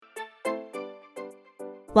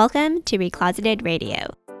Welcome to Recloseted Radio.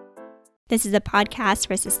 This is a podcast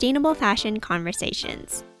for sustainable fashion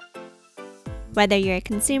conversations. Whether you're a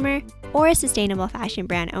consumer or a sustainable fashion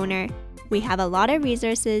brand owner, we have a lot of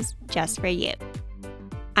resources just for you.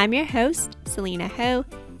 I'm your host, Selena Ho,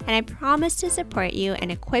 and I promise to support you and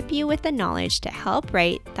equip you with the knowledge to help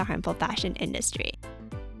right the harmful fashion industry.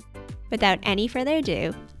 Without any further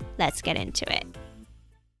ado, let's get into it.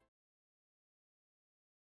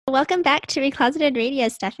 Welcome back to Recloseted Radio,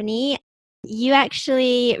 Stephanie. You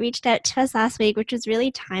actually reached out to us last week, which was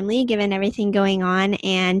really timely given everything going on,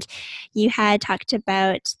 and you had talked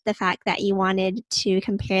about the fact that you wanted to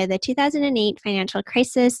compare the 2008 financial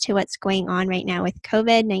crisis to what's going on right now with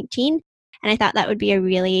COVID-19, and I thought that would be a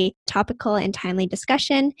really topical and timely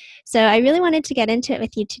discussion, so I really wanted to get into it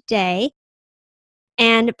with you today.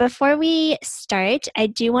 And before we start, I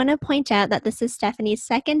do want to point out that this is Stephanie's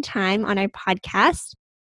second time on our podcast.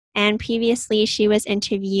 And previously, she was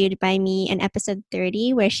interviewed by me in episode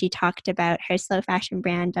 30, where she talked about her slow fashion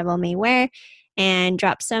brand, Devil May Wear, and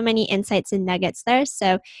dropped so many insights and nuggets there.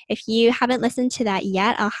 So if you haven't listened to that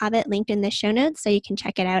yet, I'll have it linked in the show notes so you can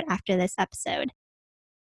check it out after this episode.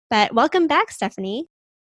 But welcome back, Stephanie.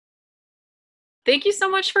 Thank you so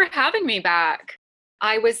much for having me back.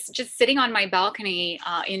 I was just sitting on my balcony,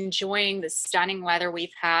 enjoying the stunning weather we've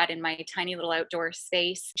had in my tiny little outdoor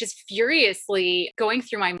space, just furiously going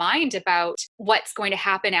through my mind about what's going to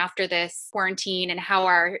happen after this quarantine and how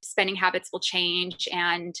our spending habits will change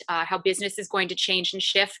and how business is going to change and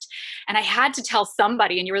shift. And I had to tell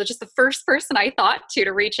somebody, and you were just the first person I thought to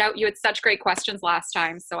reach out. You had such great questions last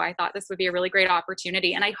time, so I thought this would be a really great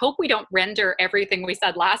opportunity. And I hope we don't render everything we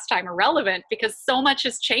said last time irrelevant, because so much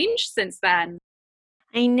has changed since then.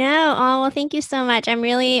 I know. Oh, well, thank you so much. I'm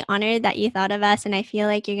really honored that you thought of us, and I feel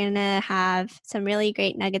like you're going to have some really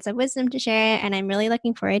great nuggets of wisdom to share, and I'm really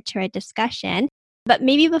looking forward to our discussion. But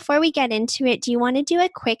maybe before we get into it, do you want to do a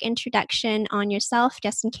quick introduction on yourself,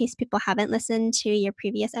 just in case people haven't listened to your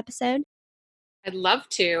previous episode? I'd love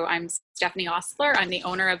to. I'm Stephanie Ostler. I'm the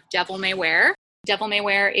owner of Devil May Wear. Devil May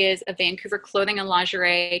Wear is a Vancouver clothing and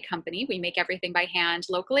lingerie company. We make everything by hand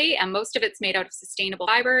locally, and most of it's made out of sustainable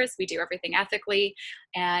fibers. We do everything ethically,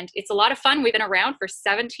 and it's a lot of fun. We've been around for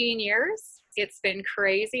 17 years. It's been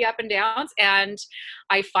crazy up and downs, and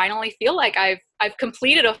I finally feel like I've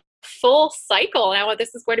completed a full cycle. Now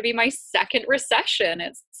this is going to be my second recession.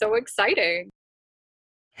 It's so exciting.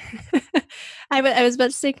 I was about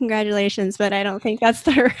to say congratulations, but I don't think that's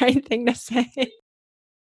the right thing to say.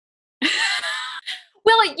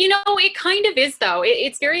 Well, it kind of is, though.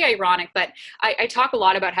 It's very ironic, but I talk a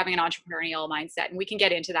lot about having an entrepreneurial mindset, and we can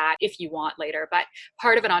get into that if you want later. But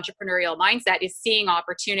part of an entrepreneurial mindset is seeing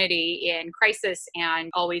opportunity in crisis and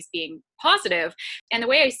always being positive. And the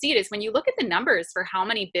way I see it is when you look at the numbers for how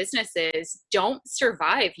many businesses don't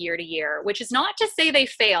survive year to year, which is not to say they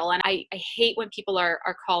fail. And I hate when people are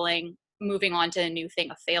calling moving on to a new thing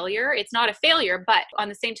a failure. It's not a failure, but on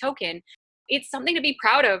the same token, it's something to be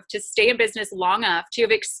proud of, to stay in business long enough to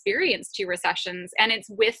have experienced two recessions. And it's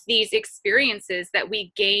with these experiences that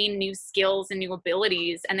we gain new skills and new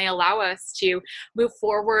abilities, and they allow us to move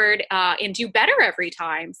forward and do better every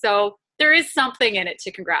time. So there is something in it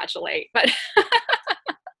to congratulate, but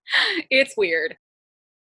it's weird.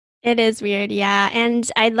 It is weird, yeah. And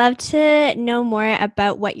I'd love to know more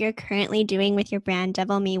about what you're currently doing with your brand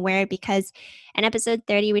Devil May Wear, because in episode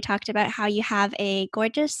 30, we talked about how you have a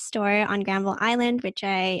gorgeous store on Granville Island, which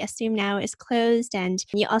I assume now is closed. And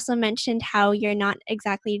you also mentioned how you're not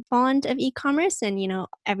exactly fond of e-commerce and,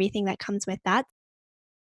 everything that comes with that.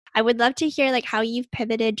 I would love to hear how you've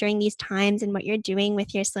pivoted during these times and what you're doing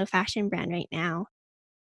with your slow fashion brand right now.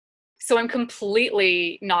 So I'm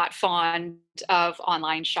completely not fond of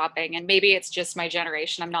online shopping, and maybe it's just my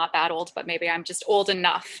generation. I'm not that old, but maybe I'm just old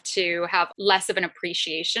enough to have less of an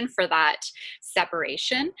appreciation for that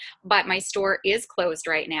separation. But my store is closed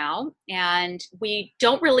right now, and we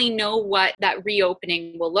don't really know what that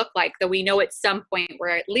reopening will look like, though we know at some point we're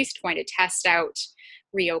at least going to test out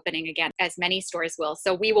reopening again, as many stores will.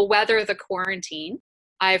 So we will weather the quarantine.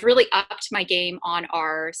 I've really upped my game on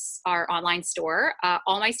our online store.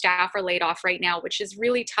 All my staff are laid off right now, which is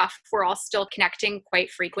really tough. We're all still connecting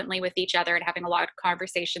quite frequently with each other and having a lot of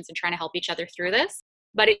conversations and trying to help each other through this.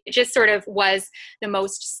 But it just sort of was the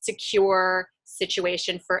most secure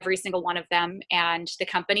situation for every single one of them and the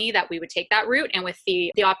company that we would take that route. And with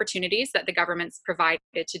the opportunities that the government's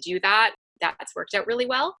provided to do that, that's worked out really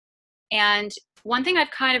well. And one thing I've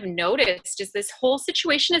kind of noticed is this whole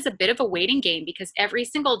situation is a bit of a waiting game because every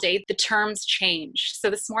single day the terms change. So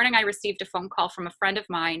this morning I received a phone call from a friend of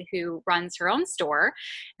mine who runs her own store.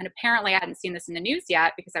 And apparently I hadn't seen this in the news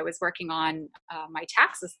yet because I was working on my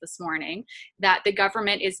taxes this morning, that the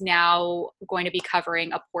government is now going to be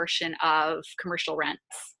covering a portion of commercial rents.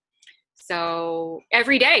 So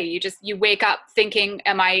every day you wake up thinking,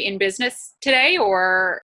 am I in business today,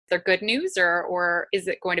 or there good news, or is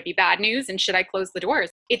it going to be bad news, and should I close the doors?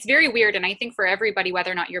 It's very weird. And I think for everybody,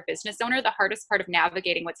 whether or not you're a business owner, the hardest part of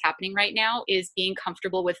navigating what's happening right now is being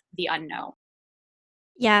comfortable with the unknown.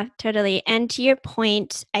 Yeah, totally. And to your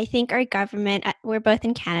point, I think our government, we're both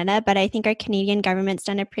in Canada, but I think our Canadian government's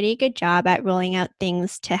done a pretty good job at rolling out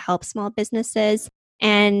things to help small businesses.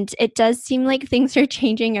 And it does seem like things are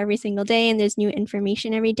changing every single day and there's new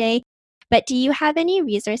information every day. But do you have any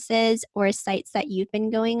resources or sites that you've been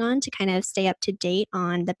going on to kind of stay up to date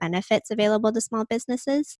on the benefits available to small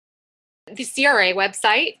businesses? The CRA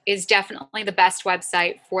website is definitely the best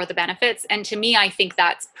website for the benefits. And to me, I think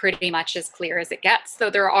that's pretty much as clear as it gets. So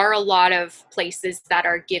there are a lot of places that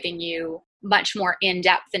are giving you much more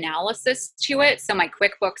in-depth analysis to it. So my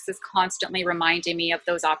QuickBooks is constantly reminding me of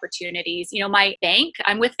those opportunities. You know, my bank,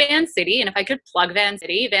 I'm with Vancity, and if I could plug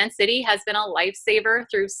Vancity, Vancity has been a lifesaver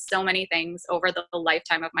through so many things over the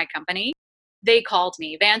lifetime of my company. They called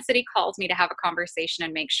me. Vancity called me to have a conversation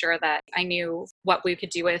and make sure that I knew what we could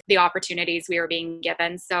do with the opportunities we were being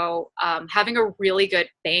given. So having a really good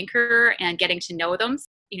banker and getting to know them.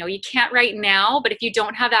 You know, you can't right now, but if you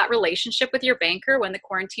don't have that relationship with your banker when the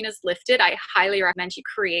quarantine is lifted, I highly recommend you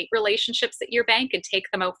create relationships at your bank and take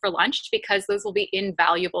them out for lunch, because those will be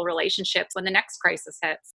invaluable relationships when the next crisis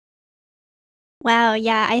hits. Wow,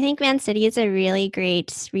 yeah, I think Vancity is a really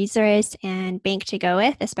great resource and bank to go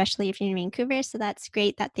with, especially if you're in Vancouver. So that's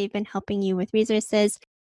great that they've been helping you with resources.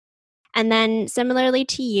 And then similarly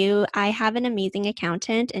to you, I have an amazing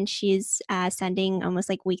accountant and she's sending almost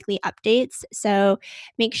like weekly updates. So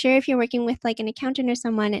make sure if you're working with like an accountant or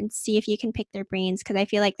someone and see if you can pick their brains because I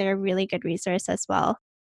feel like they're a really good resource as well.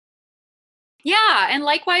 Yeah, and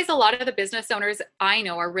likewise, a lot of the business owners I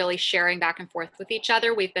know are really sharing back and forth with each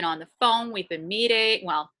other. We've been on the phone, we've been meeting.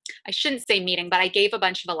 Well, I shouldn't say meeting, but I gave a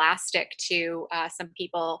bunch of elastic to some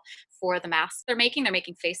people for the masks they're making. They're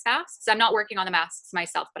making face masks. I'm not working on the masks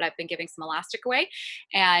myself, but I've been giving some elastic away,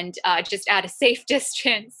 and just at a safe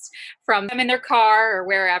distance from them in their car or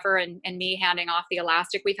wherever, and me handing off the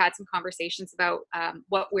elastic. We've had some conversations about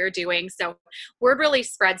what we're doing. So word really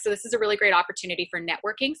spread. So this is a really great opportunity for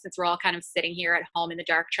networking, since we're all kind of sitting here at home in the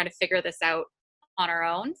dark trying to figure this out on our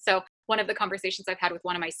own. So one of the conversations I've had with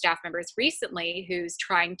one of my staff members recently, who's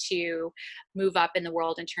trying to move up in the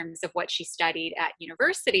world in terms of what she studied at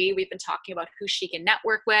university, we've been talking about who she can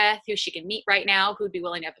network with, who she can meet right now, who'd be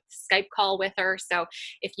willing to have a Skype call with her. So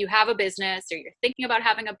if you have a business, or you're thinking about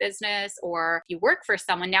having a business, or if you work for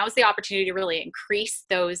someone, now is the opportunity to really increase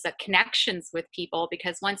those connections with people,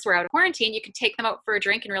 because once we're out of quarantine, you can take them out for a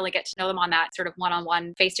drink and really get to know them on that sort of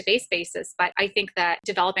one-on-one, face-to-face basis. But I think that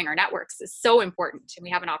developing our networks is so important, and we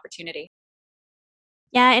have an opportunity.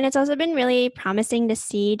 Yeah, and it's also been really promising to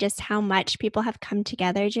see just how much people have come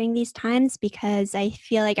together during these times because I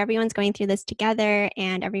feel like everyone's going through this together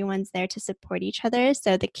and everyone's there to support each other.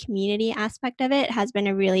 So the community aspect of it has been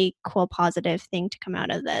a really cool, positive thing to come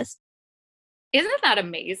out of this. Isn't that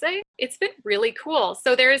amazing? It's been really cool.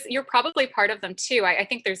 So you're probably part of them too. I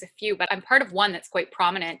think there's a few, but I'm part of one that's quite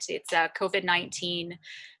prominent. It's a COVID-19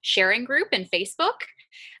 sharing group in Facebook.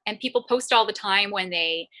 And people post all the time when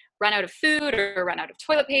they run out of food or run out of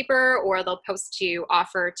toilet paper, or they'll post to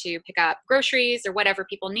offer to pick up groceries or whatever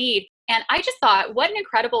people need. And I just thought, what an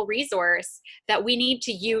incredible resource that we need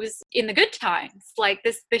to use in the good times. Like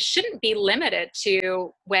this shouldn't be limited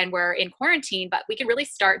to when we're in quarantine, but we can really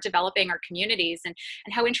start developing our communities. And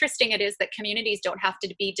how interesting it is that communities don't have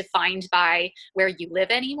to be defined by where you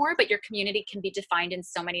live anymore, but your community can be defined in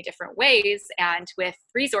so many different ways. And with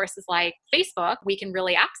resources like Facebook, we can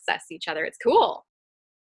really access each other. It's cool.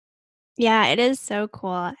 Yeah, it is so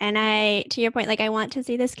cool. And to your point, like I want to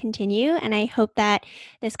see this continue. And I hope that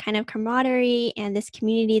this kind of camaraderie and this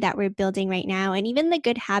community that we're building right now, and even the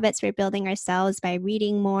good habits we're building ourselves by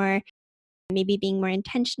reading more, maybe being more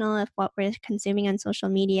intentional of what we're consuming on social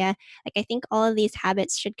media. Like I think all of these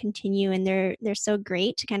habits should continue and they're so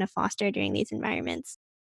great to kind of foster during these environments.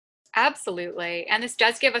 Absolutely. And this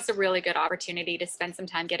does give us a really good opportunity to spend some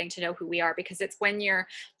time getting to know who we are, because it's when your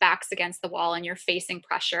back's against the wall and you're facing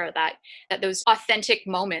pressure that those authentic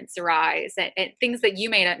moments arise, and things that you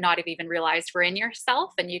may not have even realized were in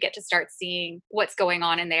yourself, and you get to start seeing what's going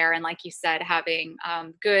on in there. And like you said, having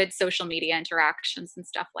good social media interactions and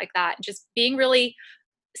stuff like that, just being really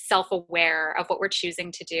self-aware of what we're choosing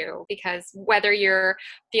to do, because whether you're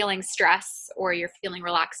feeling stress or you're feeling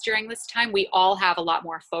relaxed during this time, we all have a lot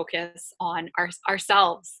more focus on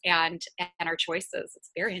ourselves and our choices.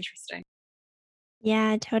 It's very interesting.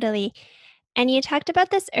 Yeah, totally. And you talked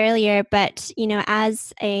about this earlier, but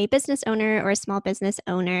as a business owner or a small business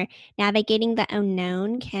owner, navigating the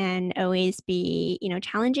unknown can always be,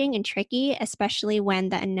 challenging and tricky, especially when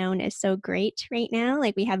the unknown is so great right now.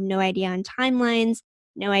 Like we have no idea on timelines,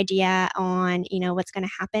 no idea on, what's going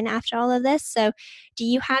to happen after all of this. So, do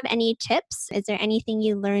you have any tips? Is there anything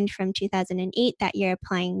you learned from 2008 that you're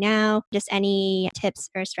applying now? Just any tips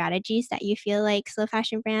or strategies that you feel like slow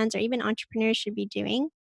fashion brands or even entrepreneurs should be doing?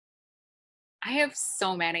 I have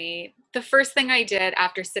so many. The first thing I did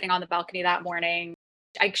after sitting on the balcony that morning,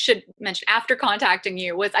 I should mention, after contacting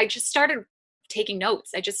you, was I just started taking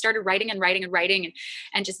notes. I just started writing and writing and writing,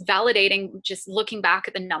 and just validating, just looking back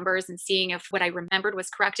at the numbers and seeing if what I remembered was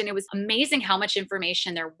correct. And it was amazing how much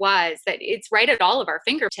information there was, that it's right at all of our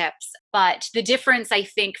fingertips. But the difference, I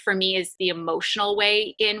think, for me is the emotional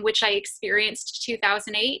way in which I experienced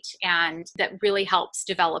 2008. And that really helps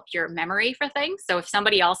develop your memory for things. So if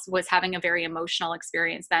somebody else was having a very emotional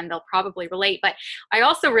experience, then they'll probably relate. But I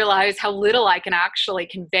also realize how little I can actually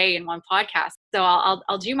convey in one podcast. So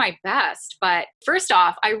I'll do my best. But first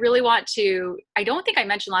off, I really want to, I don't think I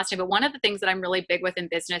mentioned last time, but one of the things that I'm really big with in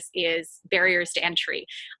business is barriers to entry.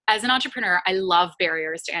 As an entrepreneur, I love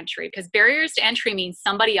barriers to entry, because barriers to entry means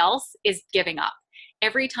somebody else is giving up.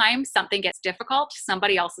 Every time something gets difficult,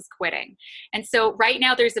 somebody else is quitting. And so right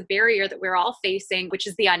now there's a barrier that we're all facing, which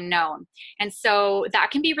is the unknown. And so that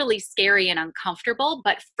can be really scary and uncomfortable,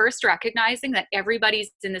 but first recognizing that everybody's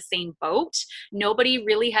in the same boat. Nobody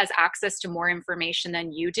really has access to more information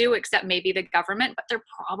than you do, except maybe the government, but they're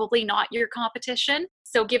probably not your competition.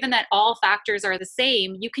 So, given that all factors are the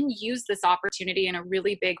same, you can use this opportunity in a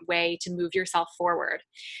really big way to move yourself forward.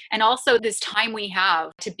 And also, this time we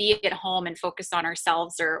have to be at home and focus on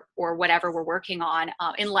ourselves, or whatever we're working on,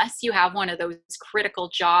 unless you have one of those critical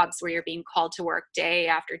jobs where you're being called to work day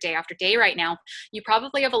after day after day right now, you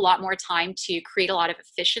probably have a lot more time to create a lot of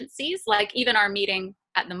efficiencies. Like even our meeting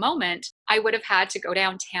at the moment, I would have had to go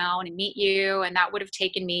downtown and meet you, and that would have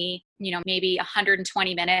taken me, maybe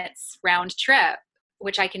 120 minutes round trip,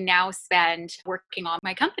 which I can now spend working on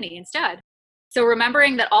my company instead. So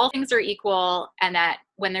remembering that all things are equal, and that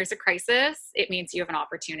when there's a crisis, it means you have an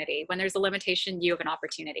opportunity. When there's a limitation, you have an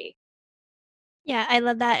opportunity. Yeah, I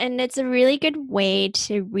love that. And it's a really good way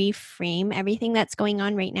to reframe everything that's going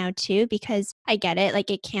on right now, too, because I get it. Like,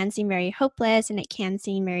 it can seem very hopeless and it can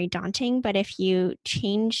seem very daunting. But if you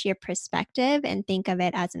change your perspective and think of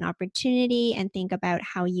it as an opportunity and think about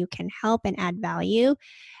how you can help and add value,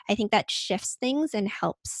 I think that shifts things and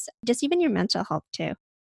helps just even your mental health, too.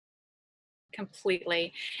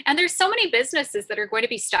 Completely. And there's so many businesses that are going to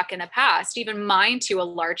be stuck in the past. Even mine, to a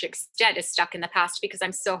large extent, is stuck in the past because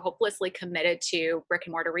I'm so hopelessly committed to brick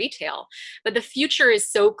and mortar retail. But the future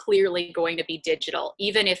is so clearly going to be digital,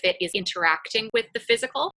 even if it is interacting with the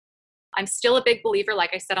physical. I'm still a big believer,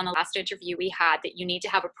 like I said on the last interview we had, that you need to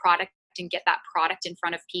have a product and get that product in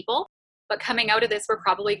front of people. But coming out of this, we're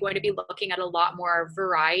probably going to be looking at a lot more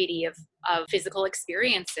variety of physical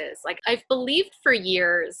experiences. Like I've believed for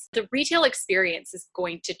years, the retail experience is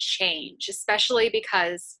going to change, especially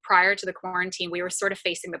because prior to the quarantine, we were sort of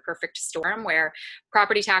facing the perfect storm where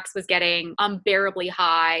property tax was getting unbearably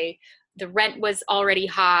high. The rent was already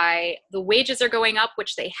high. The wages are going up,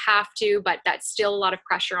 which they have to, but that's still a lot of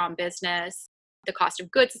pressure on business. The cost of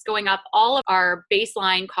goods is going up. All of our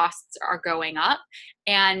baseline costs are going up,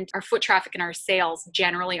 and our foot traffic and our sales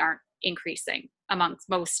generally aren't increasing amongst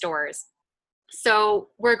most stores. So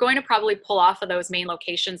we're going to probably pull off of those main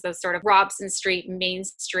locations, those sort of Robson Street, Main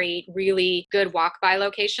Street, really good walk by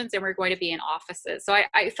locations, and we're going to be in offices. So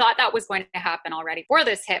I thought that was going to happen already before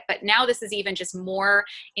this hit, but now this is even just more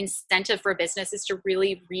incentive for businesses to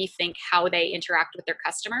really rethink how they interact with their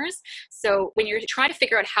customers. So when you're trying to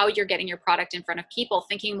figure out how you're getting your product in front of people,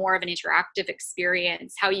 thinking more of an interactive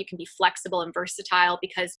experience, how you can be flexible and versatile,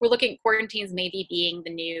 because we're looking at quarantines maybe being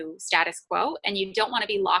the new status quo, and you don't want to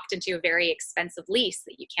be locked into a very expensive lease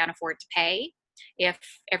that you can't afford to pay. if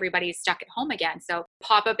everybody's stuck at home again. So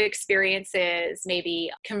pop-up experiences,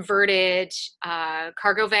 maybe converted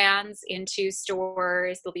cargo vans into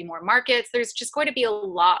stores. There'll be more markets. There's just going to be a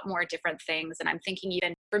lot more different things. And I'm thinking,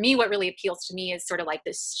 even for me, what really appeals to me is sort of like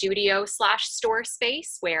the studio slash store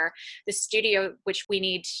space, where the studio, which we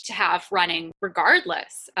need to have running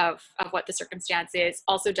regardless of what the circumstance is,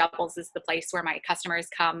 also doubles as the place where my customers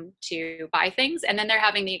come to buy things. And then they're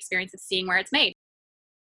having the experience of seeing where it's made.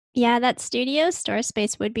 Yeah, that studio store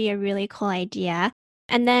space would be a really cool idea.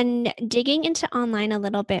 And then digging into online a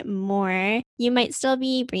little bit more, you might still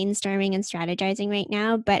be brainstorming and strategizing right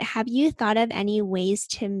now, but have you thought of any ways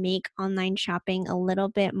to make online shopping a little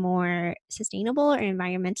bit more sustainable or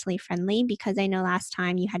environmentally friendly? Because I know last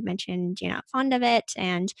time you had mentioned you're not fond of it.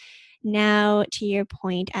 And now, to your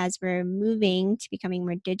point, as we're moving to becoming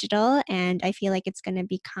more digital, and I feel like it's going to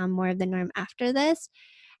become more of the norm after this,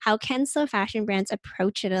 how can slow fashion brands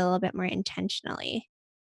approach it a little bit more intentionally?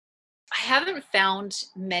 I haven't found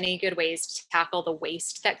many good ways to tackle the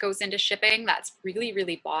waste that goes into shipping. That's really,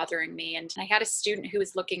 really bothering me. And I had a student who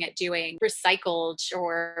was looking at doing recycled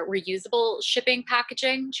or reusable shipping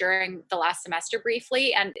packaging during the last semester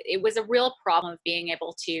briefly. And it was a real problem of being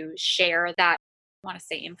able to share that, I want to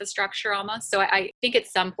say, infrastructure almost. So I think at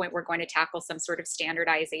some point we're going to tackle some sort of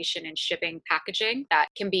standardization in shipping packaging that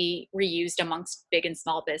can be reused amongst big and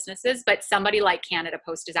small businesses. But somebody like Canada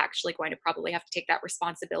Post is actually going to probably have to take that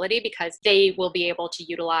responsibility, because they will be able to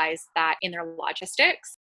utilize that in their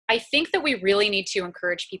logistics. I think that we really need to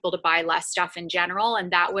encourage people to buy less stuff in general,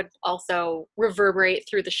 and that would also reverberate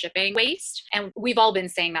through the shipping waste. And we've all been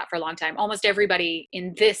saying that for a long time. Almost everybody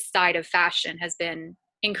in this side of fashion has been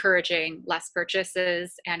encouraging less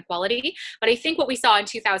purchases and quality. But I think what we saw in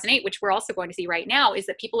 2008, which we're also going to see right now, is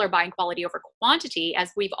that people are buying quality over quantity,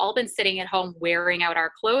 as we've all been sitting at home wearing out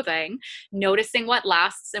our clothing, noticing what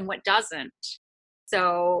lasts and what doesn't.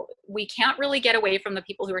 So we can't really get away from the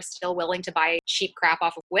people who are still willing to buy cheap crap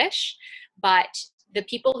off of Wish, but the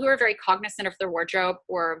people who are very cognizant of their wardrobe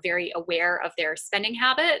or very aware of their spending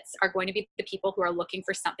habits are going to be the people who are looking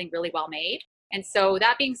for something really well made. And so,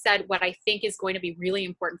 that being said, what I think is going to be really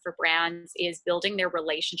important for brands is building their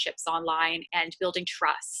relationships online and building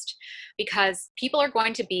trust, because people are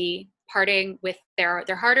going to be parting with their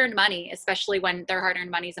hard-earned money, especially when their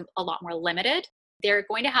hard-earned money is a lot more limited. They're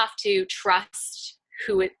going to have to trust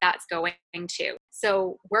that's going to.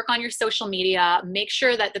 So work on your social media. Make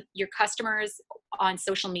sure that your customers on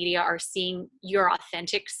social media are seeing your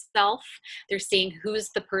authentic self. They're seeing who's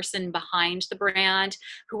the person behind the brand,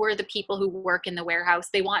 who are the people who work in the warehouse.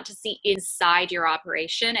 They want to see inside your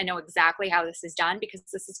operation and know exactly how this is done, because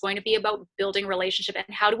this is going to be about building relationship.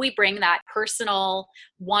 And how do we bring that personal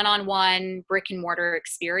one-on-one brick and mortar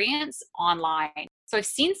experience online? So I've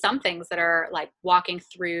seen some things that are like walking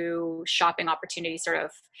through shopping opportunities, sort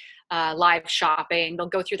of live shopping. They'll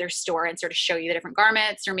go through their store and sort of show you the different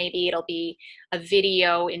garments, or maybe it'll be a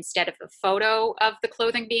video instead of a photo of the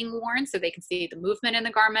clothing being worn, so they can see the movement in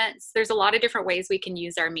the garments. There's a lot of different ways we can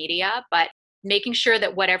use our media, but making sure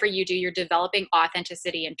that whatever you do, you're developing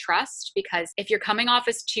authenticity and trust, because if you're coming off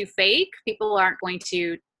as too fake, people aren't going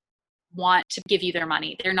to want to give you their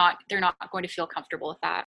money. They're not going to feel comfortable with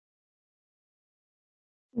that.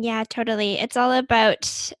 Yeah, totally. It's all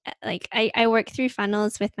about like I work through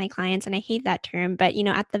funnels with my clients and I hate that term, but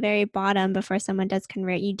at the very bottom before someone does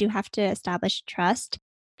convert, you do have to establish trust.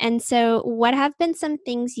 And so what have been some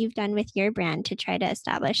things you've done with your brand to try to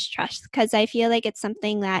establish trust? Because I feel like it's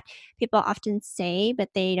something that people often say, but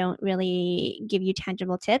they don't really give you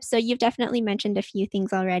tangible tips. So you've definitely mentioned a few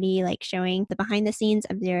things already, like showing the behind the scenes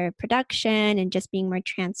of their production and just being more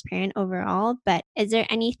transparent overall. But is there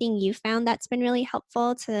anything you found that's been really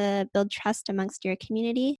helpful to build trust amongst your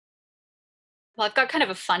community? Well, I've got kind of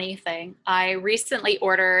a funny thing. I recently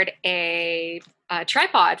ordered a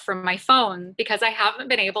tripod for my phone because I haven't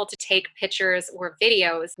been able to take pictures or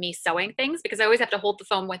videos me sewing things, because I always have to hold the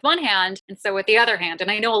phone with one hand and sew with the other hand.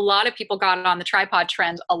 And I know a lot of people got on the tripod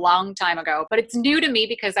trend a long time ago, but it's new to me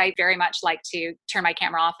because I very much like to turn my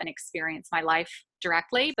camera off and experience my life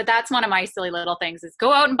directly. But that's one of my silly little things, is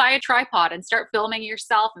go out and buy a tripod and start filming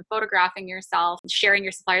yourself and photographing yourself and sharing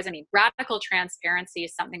your suppliers. I mean, radical transparency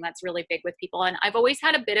is something that's really big with people. And I've always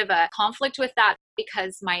had a bit of a conflict with that,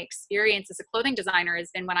 because my experience as a clothing designer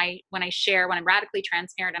has been when I'm radically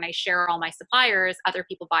transparent and I share all my suppliers, other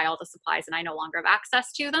people buy all the supplies and I no longer have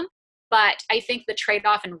access to them. But I think the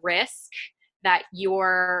trade-off and risk that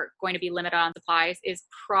you're going to be limited on supplies is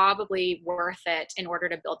probably worth it in order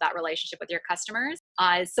to build that relationship with your customers.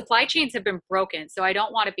 Supply chains have been broken, so I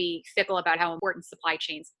don't want to be fickle about how important supply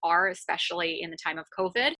chains are, especially in the time of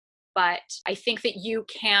COVID. But I think that you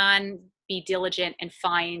can be diligent and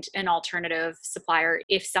find an alternative supplier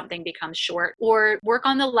if something becomes short, or work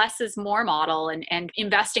on the less is more model and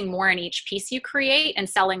investing more in each piece you create and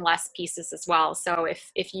selling less pieces as well. So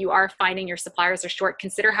if you are finding your suppliers are short,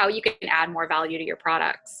 consider how you can add more value to your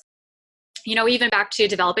products. Even back to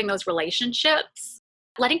developing those relationships,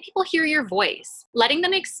 letting people hear your voice, letting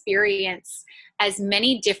them experience as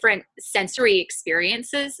many different sensory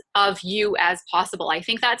experiences of you as possible. I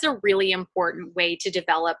think that's a really important way to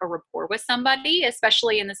develop a rapport with somebody,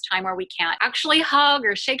 especially in this time where we can't actually hug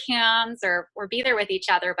or shake hands or be there with each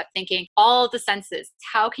other, but thinking all of the senses.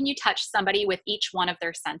 How can you touch somebody with each one of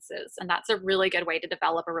their senses? And that's a really good way to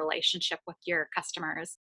develop a relationship with your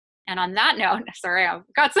customers. And on that note, sorry, I've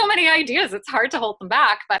got so many ideas, it's hard to hold them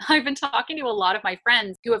back, but I've been talking to a lot of my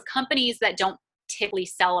friends who have companies that don't typically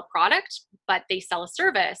sell a product, but they sell a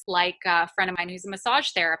service, like a friend of mine who's a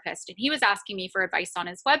massage therapist. And he was asking me for advice on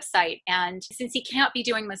his website. And since he can't be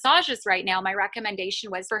doing massages right now, my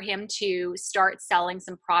recommendation was for him to start selling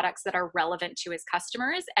some products that are relevant to his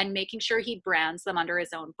customers and making sure he brands them under his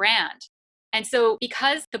own brand. And so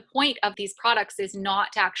because the point of these products is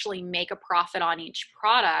not to actually make a profit on each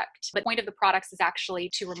product, the point of the products is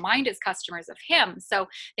actually to remind his customers of him. So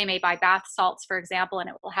they may buy bath salts, for example, and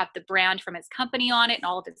it will have the brand from his company on it and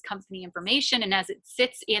all of his company information. And as it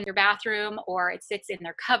sits in their bathroom or it sits in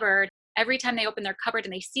their cupboard, every time they open their cupboard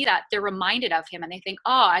and they see that, they're reminded of him and they think,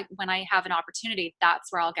 when I have an opportunity,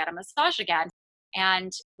 that's where I'll get a massage again.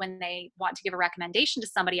 And when they want to give a recommendation to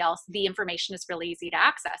somebody else, the information is really easy to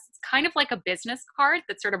access. It's kind of like a business card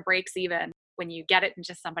that sort of breaks even when you get it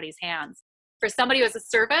into somebody's hands. For somebody who has a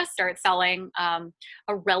service, start selling a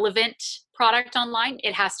relevant product online.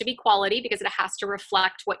 It has to be quality because it has to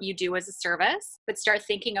reflect what you do as a service, but start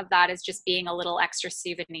thinking of that as just being a little extra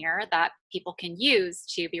souvenir that people can use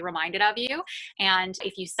to be reminded of you. And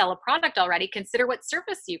if you sell a product already, consider what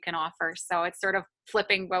service you can offer. So it's sort of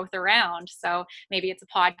flipping both around. So maybe it's a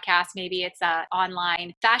podcast, maybe it's an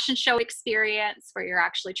online fashion show experience where you're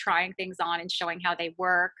actually trying things on and showing how they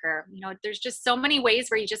work. Or, there's just so many ways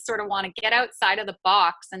where you just sort of want to get outside of the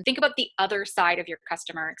box and think about the other side of your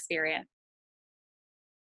customer experience.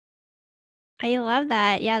 I love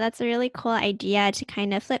that. Yeah, that's a really cool idea to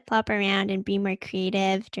kind of flip flop around and be more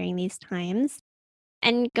creative during these times.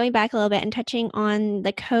 And going back a little bit and touching on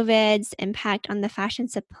the COVID's impact on the fashion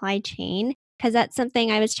supply chain, because that's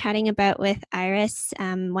something I was chatting about with Iris,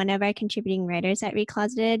 one of our contributing writers at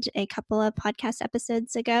Recloseted, a couple of podcast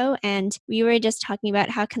episodes ago. And we were just talking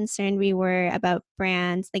about how concerned we were about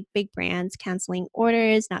brands, like big brands, canceling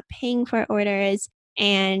orders, not paying for orders,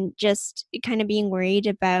 and just kind of being worried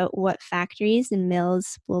about what factories and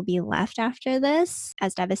mills will be left after this,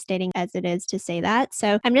 as devastating as it is to say that.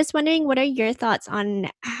 So I'm just wondering, what are your thoughts on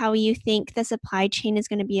how you think the supply chain is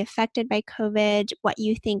going to be affected by COVID, what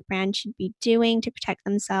you think brands should be doing to protect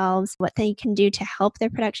themselves, what they can do to help their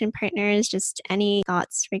production partners, just any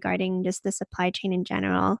thoughts regarding just the supply chain in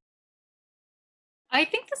general? I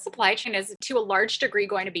think the supply chain is to a large degree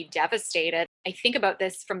going to be devastated. I think about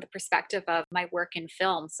this from the perspective of my work in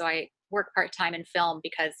film. So I work part-time in film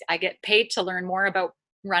because I get paid to learn more about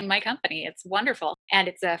run my company. It's wonderful. And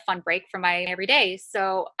it's a fun break from my everyday.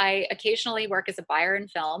 So I occasionally work as a buyer in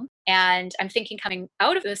film. And I'm thinking coming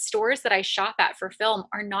out of the stores that I shop at for film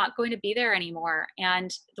are not going to be there anymore.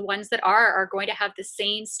 And the ones that are going to have the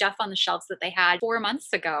same stuff on the shelves that they had 4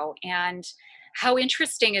 months ago. And how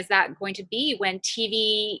interesting is that going to be when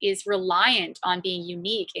TV is reliant on being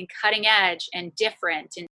unique and cutting edge and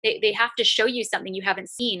different? And they have to show you something you haven't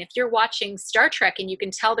seen. If you're watching Star Trek and you can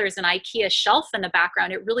tell there's an IKEA shelf in the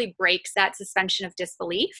background, it really breaks that suspension of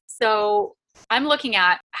disbelief. So I'm looking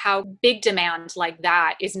at how big demand like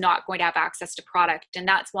that is not going to have access to product. And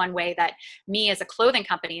that's one way that me as a clothing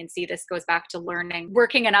company, and see, this goes back to learning,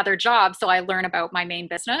 working another job. So I learn about my main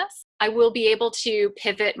business. I will be able to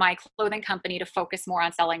pivot my clothing company to focus more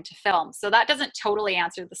on selling to film. So that doesn't totally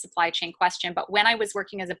answer the supply chain question. But when I was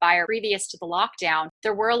working as a buyer previous to the lockdown,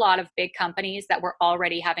 there were a lot of big companies that were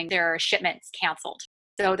already having their shipments canceled.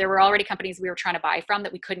 So there were already companies we were trying to buy from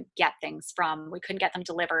that we couldn't get things from. We couldn't get them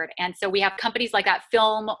delivered. And so we have companies like that.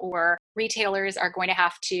 Film or retailers are going to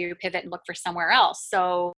have to pivot and look for somewhere else.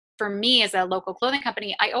 So for me as a local clothing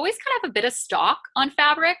company, I always kind of have a bit of stock on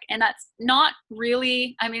fabric. And that's not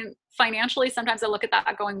really, financially, sometimes I look at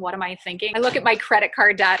that going, what am I thinking? I look at my credit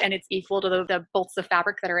card debt and it's equal to the bolts of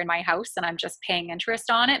fabric that are in my house and I'm just paying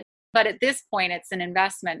interest on it. But at this point, it's an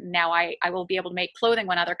investment. Now I will be able to make clothing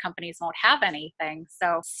when other companies won't have anything.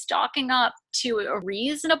 So stocking up to a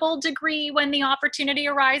reasonable degree when the opportunity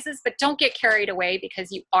arises, but don't get carried away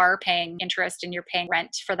because you are paying interest and you're paying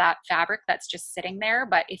rent for that fabric that's just sitting there.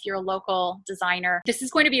 But if you're a local designer, this is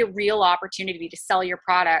going to be a real opportunity to sell your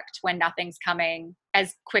product when nothing's coming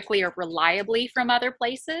as quickly or reliably from other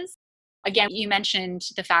places. Again, you mentioned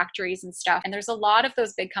the factories and stuff, and there's a lot of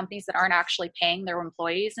those big companies that aren't actually paying their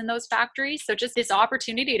employees in those factories. So just this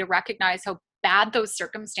opportunity to recognize how bad those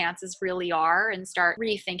circumstances really are and start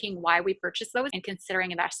rethinking why we purchase those and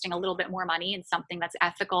considering investing a little bit more money in something that's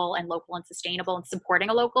ethical and local and sustainable and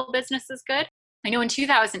supporting a local business is good. I know in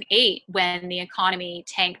 2008, when the economy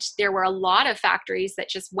tanked, there were a lot of factories that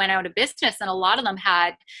just went out of business, and a lot of them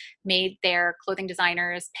had made their clothing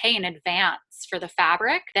designers pay in advance for the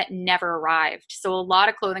fabric that never arrived. So a lot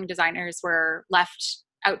of clothing designers were left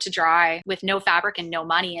out to dry with no fabric and no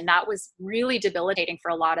money. And that was really debilitating for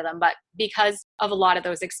a lot of them. But because of a lot of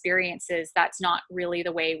those experiences, that's not really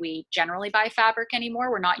the way we generally buy fabric anymore.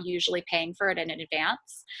 We're not usually paying for it in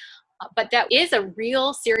advance. But that is a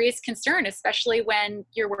real serious concern, especially when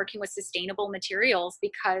you're working with sustainable materials,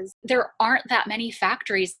 because there aren't that many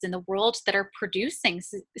factories in the world that are producing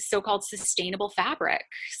so-called sustainable fabric.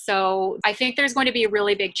 So I think there's going to be a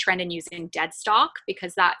really big trend in using dead stock,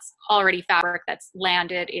 because that's already fabric that's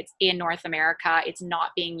landed. It's in North America. It's not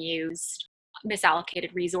being used.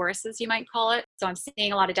 Misallocated resources, you might call it. So I'm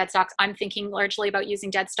seeing a lot of dead stocks. I'm thinking largely about using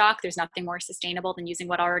dead stock. There's nothing more sustainable than using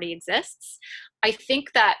what already exists. I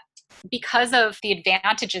think that because of the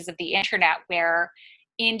advantages of the internet, where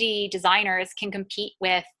indie designers can compete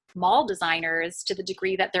with mall designers to the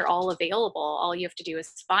degree that they're all available, all you have to do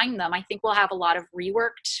is find them. I think we'll have a lot of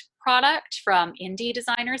reworked product from indie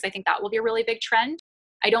designers. I think that will be a really big trend.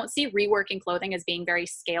 I don't see reworking clothing as being very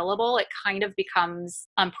scalable. It kind of becomes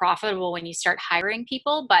unprofitable when you start hiring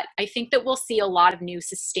people. But I think that we'll see a lot of new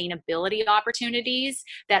sustainability opportunities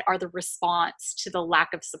that are the response to the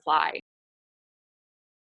lack of supply.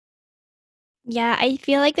 Yeah, I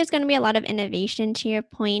feel like there's going to be a lot of innovation to your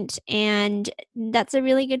point, and that's a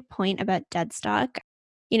really good point about dead stock.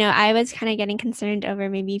 I was kind of getting concerned over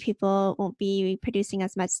maybe people won't be producing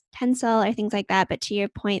as much tencel or things like that. But to your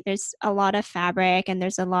point, there's a lot of fabric and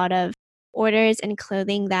there's a lot of orders and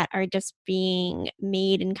clothing that are just being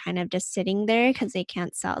made and kind of just sitting there because they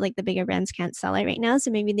can't sell, like the bigger brands can't sell it right now.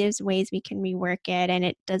 So maybe there's ways we can rework it and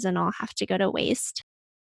it doesn't all have to go to waste.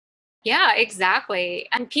 Yeah, exactly.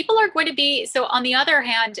 And people are going to be, so on the other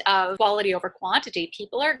hand of quality over quantity,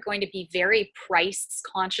 people are going to be very price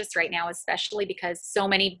conscious right now, especially because so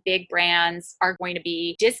many big brands are going to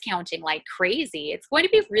be discounting like crazy. It's going to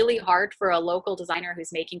be really hard for a local designer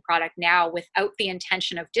who's making product now without the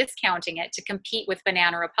intention of discounting it to compete with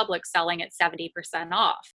Banana Republic selling it 70%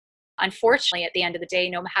 off. Unfortunately, at the end of the day,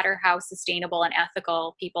 no matter how sustainable and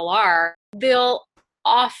ethical people are, they'll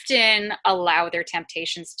often allow their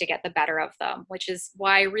temptations to get the better of them, which is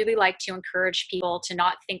why I really like to encourage people to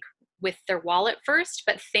not think with their wallet first,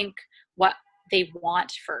 but think what they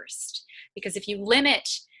want first. Because if you limit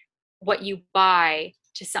what you buy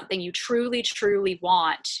to something you truly, truly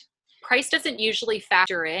want, price doesn't usually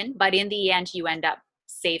factor in, but in the end, you end up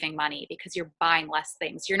saving money because you're buying less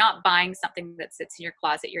things. You're not buying something that sits in your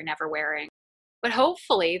closet you're never wearing. But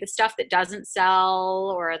hopefully the stuff that doesn't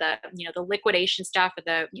sell, or the liquidation stuff,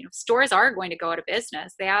 or stores are going to go out of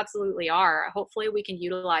business. They absolutely are. Hopefully we can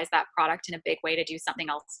utilize that product in a big way to do something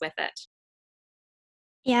else with it.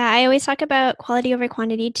 Yeah, I always talk about quality over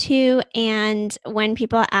quantity too. And when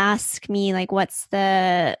people ask me, like, what's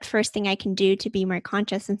the first thing I can do to be more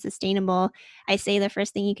conscious and sustainable, I say the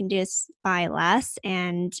first thing you can do is buy less.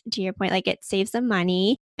 And to your point, like, it saves them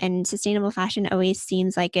money. And sustainable fashion always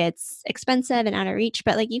seems like it's expensive and out of reach,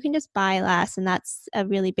 but like, you can just buy less. And that's a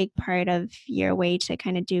really big part of your way to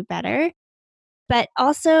kind of do better. But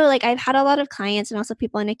also, like, I've had a lot of clients and also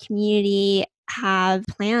people in a community have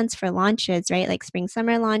plans for launches, right? Like spring,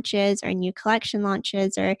 summer launches or new collection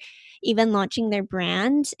launches or even launching their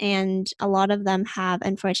brand. And a lot of them have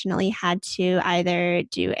unfortunately had to either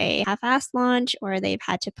do a half-assed launch or they've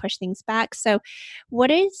had to push things back. So, what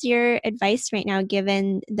is your advice right now,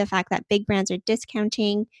 given the fact that big brands are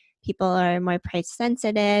discounting? People are more price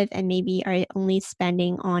sensitive and maybe are only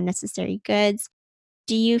spending on necessary goods.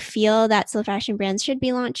 Do you feel that slow fashion brands should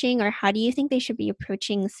be launching, or how do you think they should be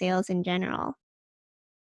approaching sales in general?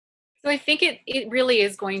 So I think it really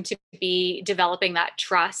is going to be developing that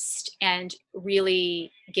trust and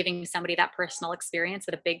really giving somebody that personal experience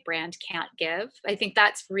that a big brand can't give. I think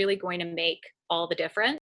that's really going to make all the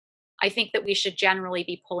difference. I think that we should generally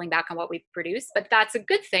be pulling back on what we produce, but that's a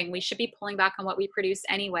good thing. We should be pulling back on what we produce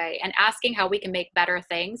anyway and asking how we can make better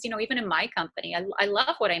things. Even in my company, I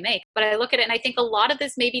love what I make, but I look at it and I think a lot of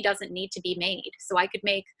this maybe doesn't need to be made. So I could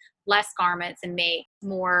make less garments and make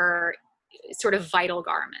more sort of vital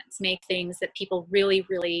garments, make things that people really,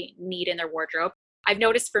 really need in their wardrobe. I've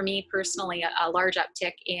noticed for me personally a large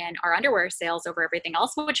uptick in our underwear sales over everything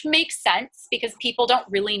else, which makes sense because people don't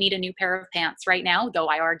really need a new pair of pants right now, though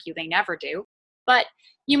I argue they never do. But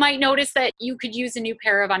you might notice that you could use a new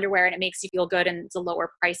pair of underwear and it makes you feel good and it's a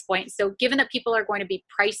lower price point. So given that people are going to be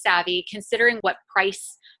price savvy, considering what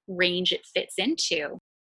price range it fits into,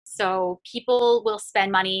 so people will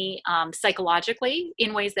spend money psychologically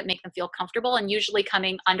in ways that make them feel comfortable, and usually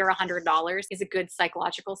coming under $100 is a good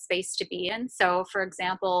psychological space to be in. So for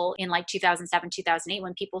example, in like 2007, 2008,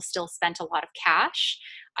 when people still spent a lot of cash,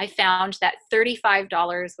 I found that $35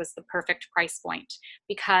 was the perfect price point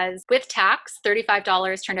because with tax,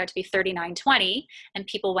 $35 turned out to be $39.20, and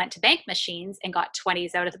people went to bank machines and got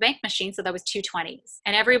 20s out of the bank machine. So that was two 20s.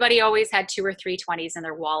 And everybody always had two or three 20s in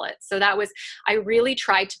their wallet. So I really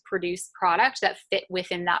tried to produce product that fit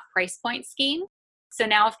within that price point scheme. So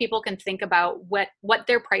now if people can think about what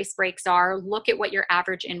their price breaks are, look at what your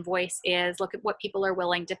average invoice is, look at what people are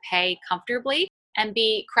willing to pay comfortably, and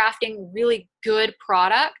be crafting really good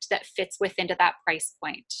product that fits within that price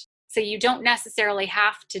point. So you don't necessarily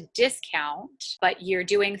have to discount, but you're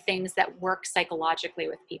doing things that work psychologically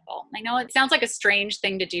with people. I know it sounds like a strange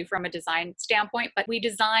thing to do from a design standpoint, but we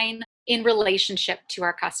design in relationship to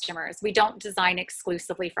our customers. We don't design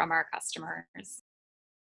exclusively from our customers.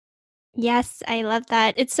 Yes, I love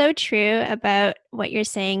that. It's so true about what you're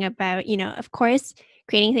saying about, of course,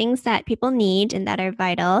 creating things that people need and that are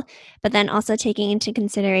vital, but then also taking into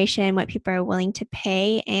consideration what people are willing to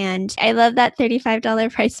pay. And I love that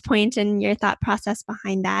 $35 price point and your thought process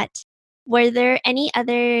behind that. Were there any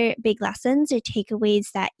other big lessons or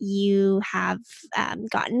takeaways that you have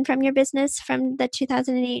gotten from your business from the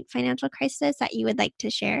 2008 financial crisis that you would like to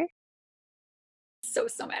share? So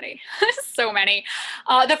many, so many.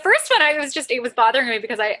 The first one, it was bothering me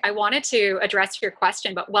because I wanted to address your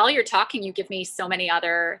question, but while you're talking, you give me so many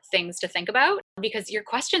other things to think about because your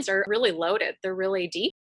questions are really loaded. They're really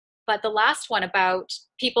deep. But the last one about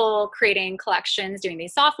people creating collections, doing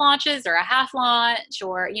these soft launches or a half launch,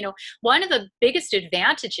 or, one of the biggest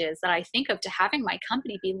advantages that I think of to having my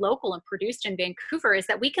company be local and produced in Vancouver is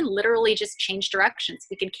that we can literally just change directions.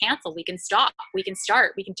 We can cancel, we can stop, we can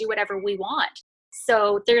start, we can do whatever we want.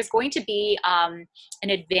 So there's going to be an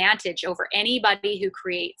advantage over anybody who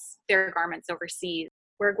creates their garments overseas.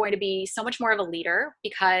 We're going to be so much more of a leader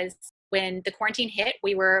because when the quarantine hit,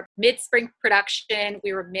 we were mid-spring production,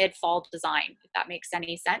 we were mid-fall design, if that makes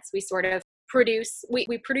any sense. We sort of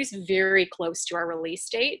we produce very close to our release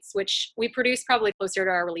dates, which we produce probably closer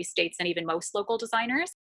to our release dates than even most local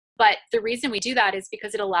designers. But the reason we do that is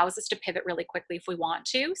because it allows us to pivot really quickly if we want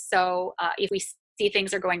to. So if we see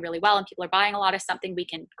things are going really well and people are buying a lot of something, we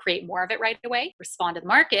can create more of it right away, respond to the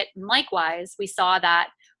market. And likewise, we saw that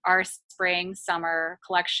our spring summer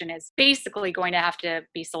collection is basically going to have to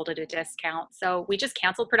be sold at a discount. So we just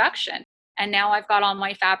canceled production. And now I've got all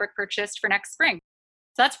my fabric purchased for next spring.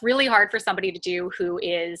 So that's really hard for somebody to do who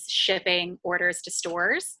is shipping orders to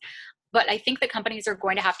stores. But I think that companies are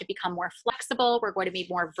going to have to become more flexible. We're going to be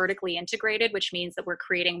more vertically integrated, which means that we're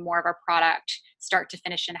creating more of our product start to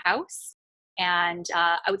finish in-house and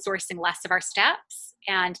outsourcing less of our steps.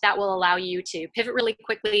 And that will allow you to pivot really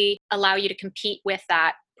quickly, allow you to compete with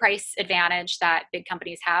that price advantage that big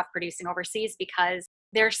companies have producing overseas because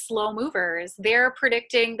they're slow movers. They're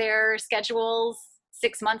predicting their schedules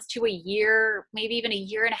 6 months to a year, maybe even a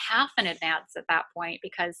year and a half in advance at that point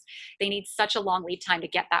because they need such a long lead time to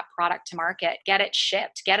get that product to market, get it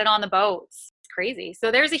shipped, get it on the boats. Crazy.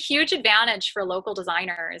 So there's a huge advantage for local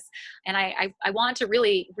designers. And I want to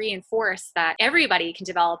really reinforce that everybody can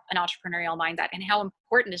develop an entrepreneurial mindset and how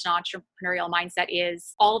important an entrepreneurial mindset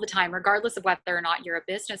is all the time, regardless of whether or not you're a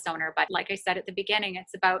business owner. But like I said at the beginning,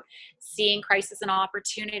 it's about seeing crisis and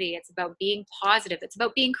opportunity. It's about being positive. It's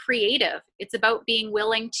about being creative. It's about being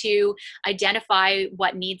willing to identify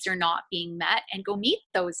what needs are not being met and go meet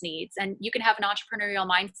those needs. And you can have an entrepreneurial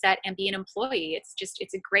mindset and be an employee.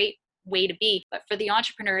 It's a great way to be. But for the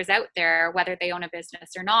entrepreneurs out there, whether they own a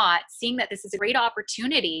business or not, seeing that this is a great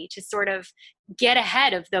opportunity to sort of get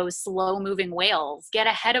ahead of those slow moving whales, get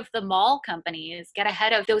ahead of the mall companies, get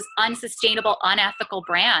ahead of those unsustainable, unethical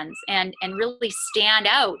brands and really stand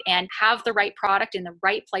out and have the right product in the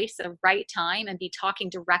right place at the right time and be talking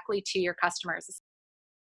directly to your customers.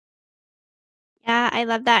 Yeah, I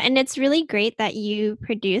love that, and it's really great that you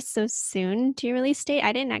produce so soon to your release date.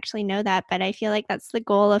 I didn't actually know that, but I feel like that's the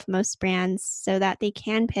goal of most brands so that they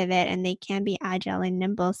can pivot and they can be agile and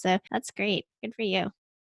nimble, so that's great. Good for you.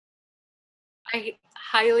 I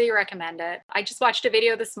highly recommend it. I just watched a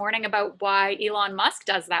video this morning about why Elon Musk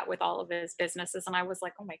does that with all of his businesses, and I was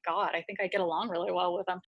like, "Oh my god, I think I get along really well with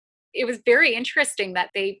him." It was very interesting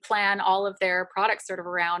that they plan all of their products sort of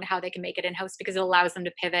around how they can make it in-house because it allows them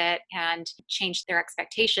to pivot and change their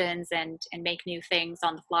expectations and make new things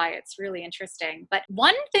on the fly. It's really interesting. But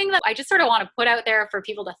one thing that I just sort of want to put out there for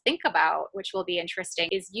people to think about, which will be interesting,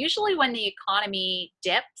 is usually when the economy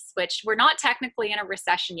dips, which we're not technically in a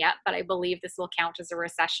recession yet, but I believe this will count as a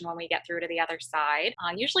recession when we get through to the other side.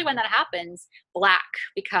 Usually when that happens, black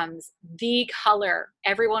becomes the color.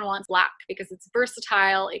 Everyone wants black because it's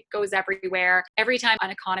versatile, it goes everywhere. Every time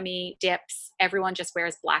an economy dips, everyone just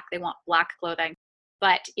wears black. They want black clothing.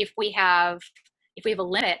 But if we have a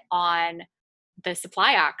limit on the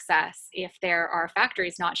supply access, if there are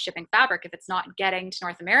factories not shipping fabric, if it's not getting to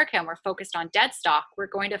North America and we're focused on dead stock, we're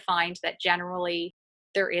going to find that generally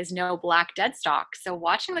there is no black dead stock. So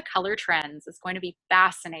watching the color trends is going to be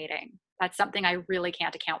fascinating. That's something I really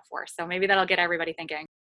can't account for. So maybe that'll get everybody thinking.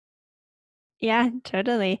 Yeah,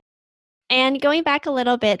 totally. And going back a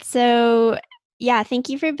little bit, so yeah, thank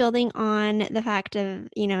you for building on the fact of,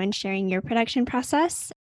 and sharing your production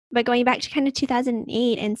process. But going back to kind of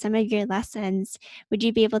 2008 and some of your lessons, would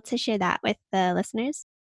you be able to share that with the listeners?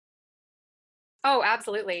 Oh,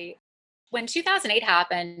 absolutely. When 2008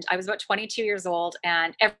 happened, I was about 22 years old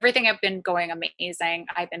and everything had been going amazing.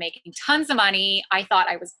 I've been making tons of money. I thought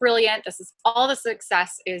I was brilliant. This is all the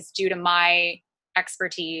success is due to my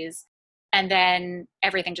expertise. And then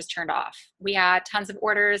everything just turned off. We had tons of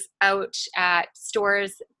orders out at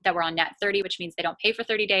stores that were on net 30, which means they don't pay for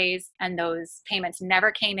 30 days. And those payments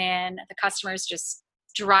never came in. The customers just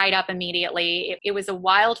dried up immediately. It was a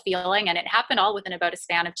wild feeling, and it happened all within about a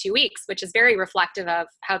span of 2 weeks, which is very reflective of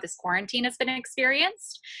how this quarantine has been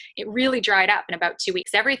experienced. It really dried up in about 2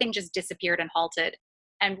 weeks. Everything just disappeared and halted.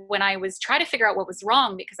 And when I was trying to figure out what was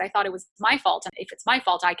wrong, because I thought it was my fault, and if it's my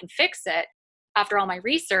fault, I can fix it. After all my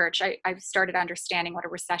research, I started understanding what a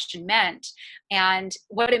recession meant. And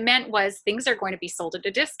what it meant was things are going to be sold at a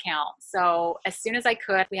discount. So as soon as I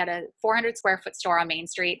could, we had a 400 square foot store on Main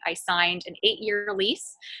Street. I signed an 8-year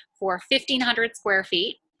lease for 1,500 square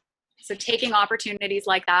feet. So taking opportunities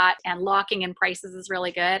like that and locking in prices is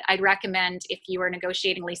really good. I'd recommend if you are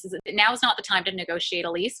negotiating leases, now is not the time to negotiate a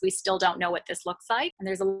lease. We still don't know what this looks like. And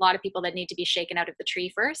there's a lot of people that need to be shaken out of the tree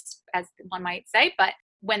first, as one might say. But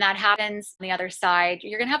when that happens on the other side,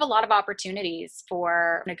 you're going to have a lot of opportunities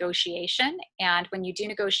for negotiation. And when you do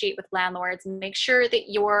negotiate with landlords, make sure that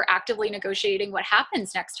you're actively negotiating what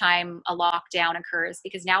happens next time a lockdown occurs,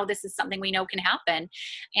 because now this is something we know can happen.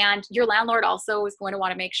 And your landlord also is going to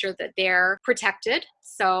want to make sure that they're protected.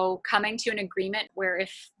 So coming to an agreement where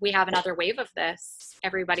if we have another wave of this,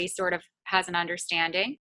 everybody sort of has an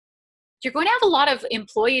understanding. You're going to have a lot of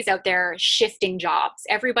employees out there shifting jobs.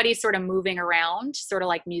 Everybody's sort of moving around, sort of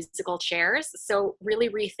like musical chairs. So really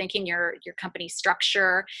rethinking your company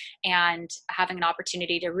structure and having an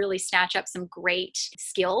opportunity to really snatch up some great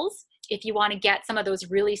skills. If you want to get some of those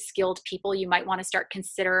really skilled people, you might want to start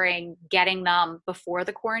considering getting them before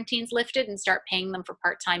the quarantine's lifted and start paying them for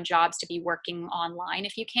part-time jobs to be working online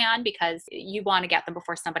if you can, because you want to get them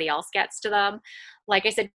before somebody else gets to them. Like I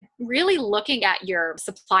said, really looking at your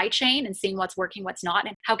supply chain and seeing what's working, what's not,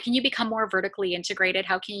 and how can you become more vertically integrated?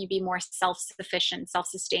 How can you be more self-sufficient,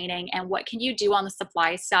 self-sustaining? And what can you do on the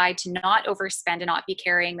supply side to not overspend and not be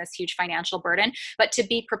carrying this huge financial burden, but to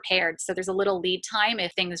be prepared? So there's a little lead time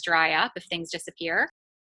if things dry up, if things disappear.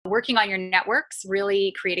 Working on your networks,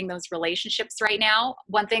 really creating those relationships right now.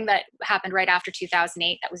 One thing that happened right after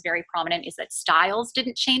 2008 that was very prominent is that styles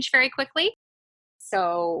didn't change very quickly.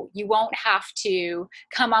 So you won't have to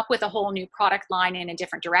come up with a whole new product line in a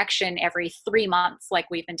different direction every 3 months like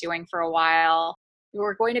we've been doing for a while.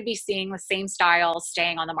 We're going to be seeing the same styles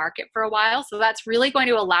staying on the market for a while. So that's really going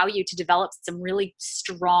to allow you to develop some really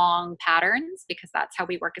strong patterns, because that's how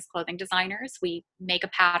we work as clothing designers. We make a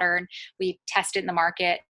pattern, we test it in the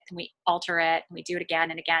market, and we alter it, and we do it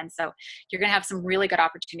again and again. So you're going to have some really good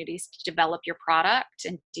opportunities to develop your product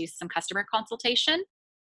and do some customer consultation.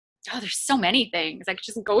 Oh, there's so many things. I could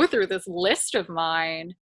just go through this list of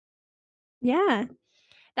mine. Yeah.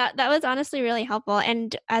 That was honestly really helpful,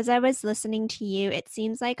 and as I was listening to you, it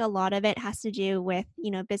seems like a lot of it has to do with,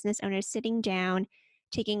 business owners sitting down,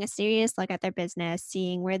 taking a serious look at their business,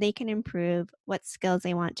 seeing where they can improve, what skills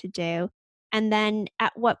they want to do. And then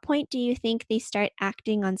at what point do you think they start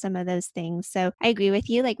acting on some of those things? So I agree with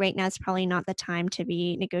you. Like right now is probably not the time to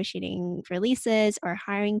be negotiating for leases or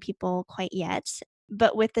hiring people quite yet.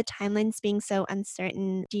 But with the timelines being so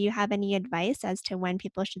uncertain, do you have any advice as to when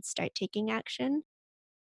people should start taking action?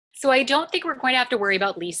 So I don't think we're going to have to worry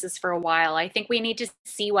about leases for a while. I think we need to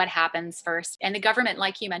see what happens first. And the government,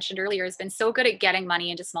 like you mentioned earlier, has been so good at getting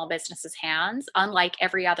money into small businesses' hands, unlike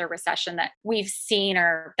every other recession that we've seen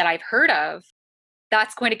or that I've heard of.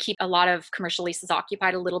 That's going to keep a lot of commercial leases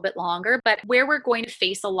occupied a little bit longer. But where we're going to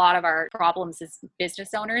face a lot of our problems as business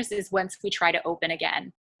owners is once we try to open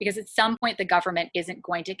again. Because at some point, the government isn't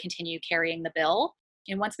going to continue carrying the bill.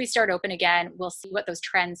 And once we start open again, we'll see what those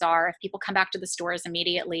trends are. If people come back to the stores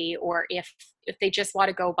immediately, or if they just want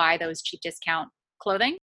to go buy those cheap discount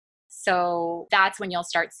clothing. So that's when you'll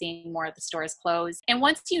start seeing more of the stores close. And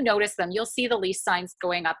once you notice them, you'll see the lease signs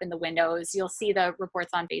going up in the windows. You'll see the reports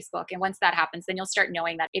on Facebook. And once that happens, then you'll start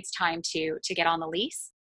knowing that it's time to get on the lease.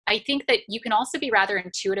 I think that you can also be rather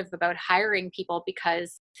intuitive about hiring people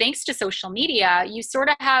because thanks to social media, you sort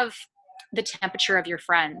of have the temperature of your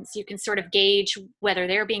friends. You can sort of gauge whether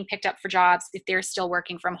they're being picked up for jobs, if they're still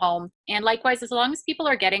working from home. And likewise, as long as people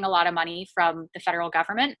are getting a lot of money from the federal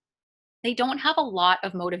government, they don't have a lot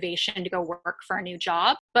of motivation to go work for a new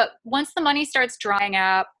job. But once the money starts drying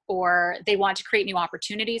up or they want to create new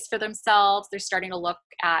opportunities for themselves, they're starting to look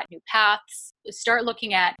at new paths, start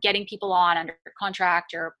looking at getting people on under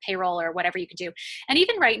contract or payroll or whatever you could do. And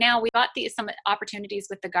even right now, we've got some opportunities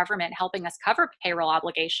with the government helping us cover payroll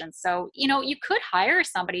obligations. So, you could hire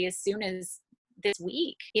somebody as soon as this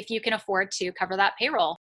week if you can afford to cover that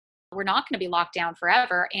payroll. We're not going to be locked down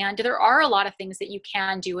forever. And there are a lot of things that you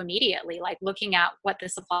can do immediately, like looking at what the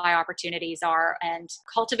supply opportunities are and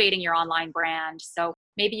cultivating your online brand. So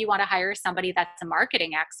maybe you want to hire somebody that's a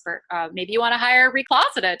marketing expert. Maybe you want to hire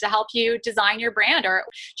Recloseted to help you design your brand, or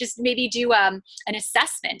just maybe do an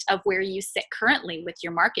assessment of where you sit currently with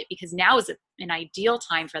your market, because now is an ideal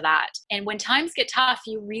time for that. And when times get tough,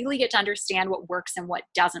 you really get to understand what works and what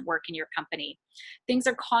doesn't work in your company. Things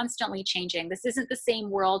are constantly changing. This isn't the same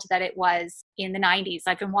world that it was in the 90s.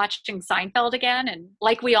 I've been watching Seinfeld again, and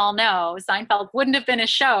like we all know, Seinfeld wouldn't have been a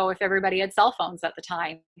show if everybody had cell phones at the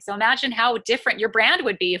time. So imagine how different your brand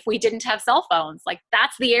would be if we didn't have cell phones. Like,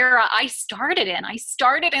 that's the era I started in. I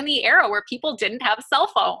started in the era where people didn't have cell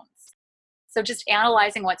phones. So just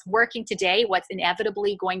analyzing what's working today, what's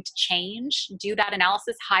inevitably going to change, do that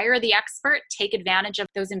analysis, hire the expert, take advantage of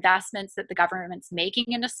those investments that the government's making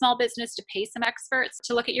into small business to pay some experts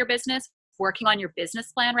to look at your business, working on your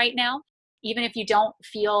business plan right now. Even if you don't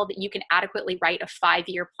feel that you can adequately write a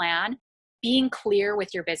 5-year plan, being clear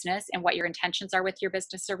with your business and what your intentions are with your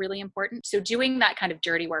business are really important. So doing that kind of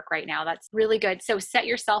dirty work right now, that's really good. So set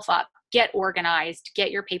yourself up, get organized, get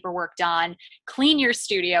your paperwork done, clean your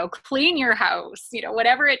studio, clean your house,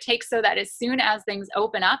 whatever it takes so that as soon as things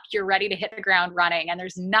open up, you're ready to hit the ground running and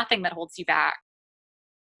there's nothing that holds you back.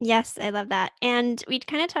 Yes, I love that. And we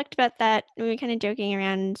kind of talked about that. We were kind of joking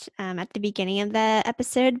around at the beginning of the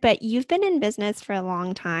episode, but you've been in business for a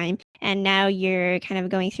long time and now you're kind of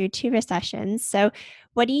going through 2 recessions. So,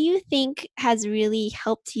 what do you think has really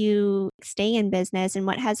helped you stay in business and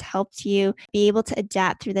what has helped you be able to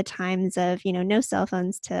adapt through the times of, no cell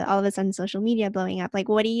phones to all of a sudden social media blowing up? Like,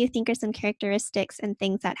 what do you think are some characteristics and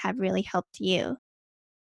things that have really helped you?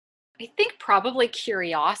 I think probably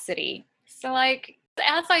curiosity. So,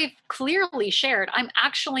 as I've clearly shared, I'm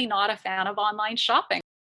actually not a fan of online shopping.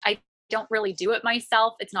 I don't really do it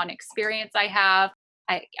myself. It's not an experience I have.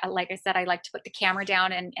 Like I said, I like to put the camera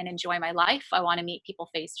down and enjoy my life. I want to meet people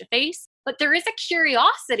face to face. But there is a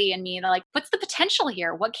curiosity in me that, like, what's the potential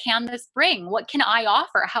here? What can this bring? What can I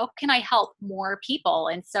offer? How can I help more people?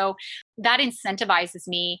 And so that incentivizes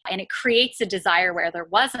me and it creates a desire where there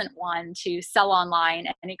wasn't one to sell online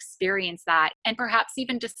and experience that and perhaps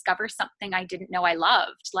even discover something I didn't know I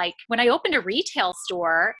loved. Like when I opened a retail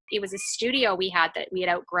store, it was a studio we had that we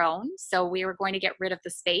had outgrown. So we were going to get rid of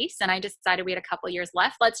the space and I decided we had a couple of years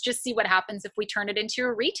left. Let's just see what happens if we turn it into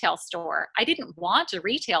a retail store. I didn't want a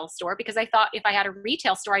retail store because I thought if I had a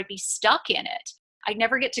retail store, I'd be stuck in it. I'd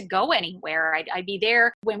never get to go anywhere. I'd be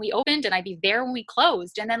there when we opened and I'd be there when we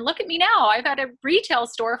closed. And then look at me now. I've had a retail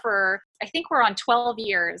store for, I think we're on 12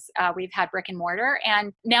 years. We've had brick and mortar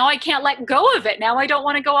and now I can't let go of it. Now I don't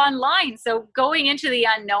want to go online. So going into the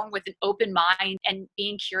unknown with an open mind and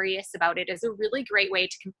being curious about it is a really great way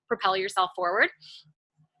to propel yourself forward.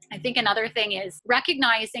 I think another thing is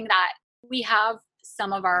recognizing that we have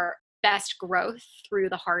some of our best growth through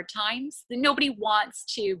the hard times. Nobody wants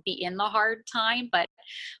to be in the hard time, but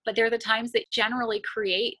they're the times that generally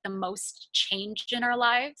create the most change in our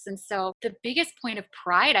lives. And so the biggest point of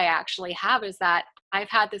pride I actually have is that I've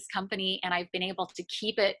had this company and I've been able to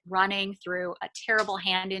keep it running through a terrible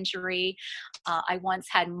hand injury. I once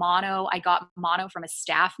had mono. I got mono from a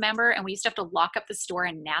staff member, and we used to have to lock up the store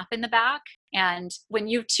and nap in the back. And when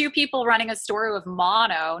you have two people running a store who have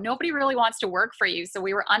mono, nobody really wants to work for you. So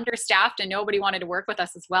we were understaffed and nobody wanted to work with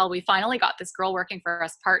us as well. We finally got this girl working for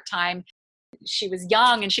us part-time. She was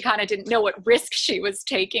young and she kind of didn't know what risk she was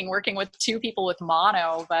taking working with two people with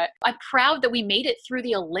mono. But I'm proud that we made it through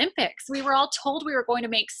the Olympics. We were all told we were going to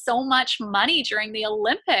make so much money during the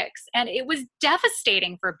Olympics, and it was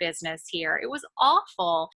devastating for business here. It was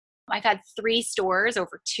awful. I've had 3 stores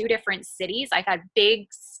over 2 different cities. I've had big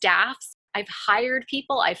staffs. I've hired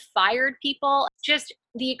people. I've fired people. Just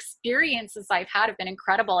the experiences I've had have been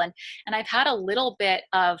incredible. And I've had a little bit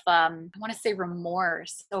of, I want to say,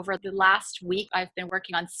 remorse. Over the last week, I've been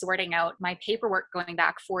working on sorting out my paperwork going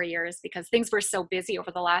back 4 years because things were so busy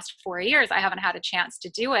over the last 4 years. I haven't had a chance to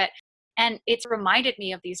do it. And it's reminded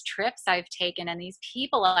me of these trips I've taken and these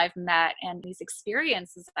people I've met and these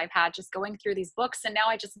experiences I've had just going through these books. And now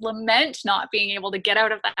I just lament not being able to get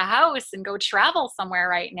out of the house and go travel somewhere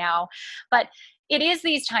right now. But it is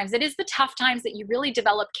these times, it is the tough times that you really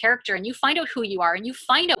develop character and you find out who you are and you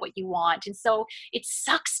find out what you want. And so it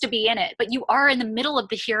sucks to be in it, but you are in the middle of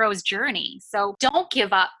the hero's journey. So don't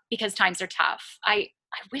give up because times are tough. I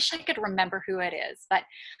wish I could remember who it is, but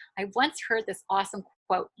I once heard this awesome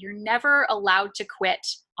quote: "You're never allowed to quit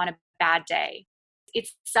on a bad day."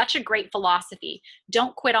 It's such a great philosophy.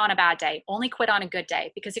 Don't quit on a bad day, only quit on a good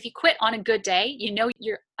day. Because if you quit on a good day, you know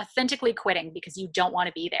you're authentically quitting because you don't want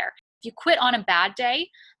to be there. If you quit on a bad day,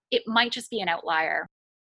 it might just be an outlier.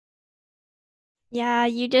 Yeah,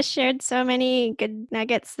 you just shared so many good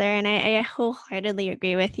nuggets there, and I wholeheartedly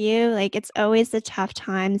agree with you. Like, it's always the tough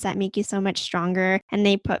times that make you so much stronger, and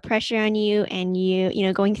they put pressure on you, and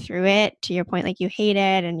going through it, to your point, like, you hate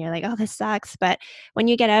it, and you're like, "Oh, this sucks," but when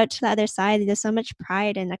you get out to the other side, there's so much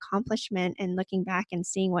pride and accomplishment in looking back and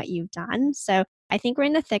seeing what you've done. So, I think we're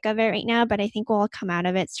in the thick of it right now, but I think we'll all come out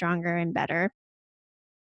of it stronger and better.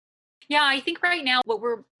 Yeah, I think right now what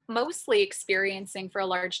we're mostly experiencing for a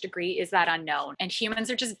large degree is that unknown. And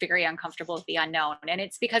humans are just very uncomfortable with the unknown. And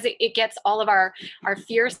it's because it gets all of our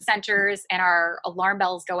fear centers and our alarm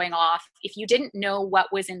bells going off. If you didn't know what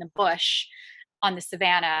was in the bush on the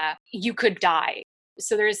savannah, you could die.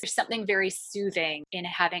 So there's something very soothing in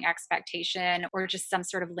having expectation or just some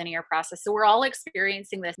sort of linear process. So we're all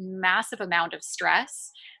experiencing this massive amount of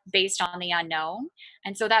stress based on the unknown.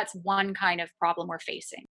 And so that's one kind of problem we're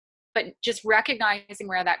facing, but just recognizing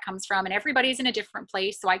where that comes from. And everybody's in a different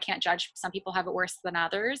place, so I can't judge. Some people have it worse than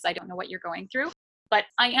others. I don't know what you're going through, but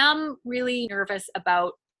I am really nervous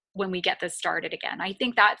about when we get this started again. I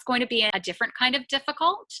think that's going to be a different kind of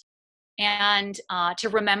difficult. And to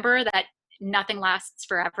remember that nothing lasts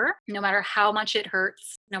forever. No matter how much it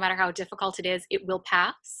hurts, no matter how difficult it is, it will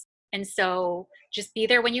pass. And so just be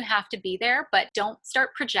there when you have to be there, but don't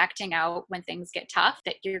start projecting out when things get tough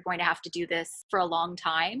that you're going to have to do this for a long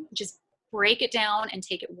time. Just break it down and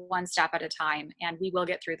take it one step at a time, and we will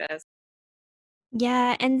get through this.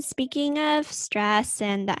 Yeah, and speaking of stress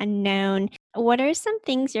and the unknown, what are some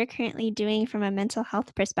things you're currently doing from a mental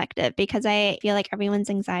health perspective? Because I feel like everyone's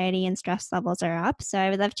anxiety and stress levels are up. So I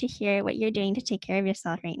would love to hear what you're doing to take care of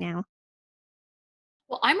yourself right now.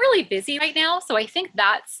 Well, I'm really busy right now, so I think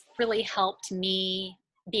that's really helped me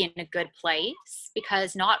be in a good place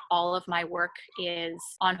because not all of my work is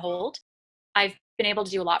on hold. I've been able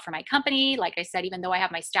to do a lot for my company. Like I said, even though I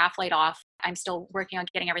have my staff laid off, I'm still working on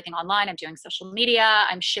getting everything online. I'm doing social media.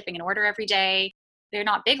 I'm shipping an order every day. They're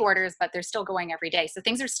not big orders, but they're still going every day. So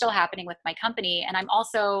things are still happening with my company. And I'm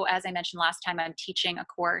also, as I mentioned last time, I'm teaching a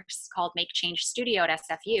course called Make Change Studio at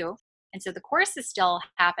SFU. And so the course is still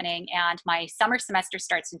happening, and my summer semester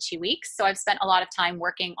starts in 2 weeks. So I've spent a lot of time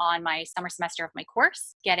working on my summer semester of my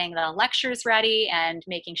course, getting the lectures ready and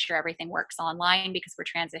making sure everything works online because we're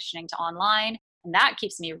transitioning to online. And that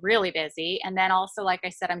keeps me really busy. And then also, like I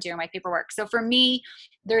said, I'm doing my paperwork. So for me,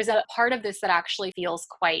 there's a part of this that actually feels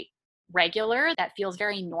quite regular, that feels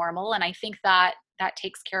very normal. And I think that that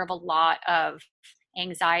takes care of a lot of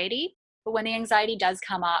anxiety. But when the anxiety does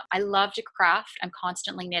come up, I love to craft. I'm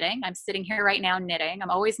constantly knitting. I'm sitting here right now knitting.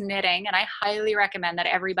 I'm always knitting. And I highly recommend that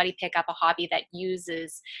everybody pick up a hobby that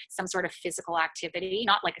uses some sort of physical activity,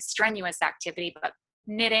 not like a strenuous activity, but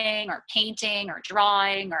knitting or painting or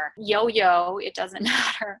drawing or yo-yo, it doesn't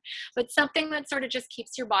matter. But something that sort of just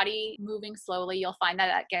keeps your body moving slowly. You'll find that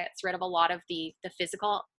that gets rid of a lot of the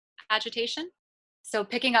physical agitation. So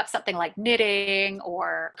picking up something like knitting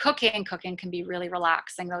or cooking, cooking can be really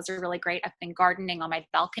relaxing. Those are really great. I've been gardening on my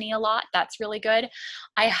balcony a lot. That's really good.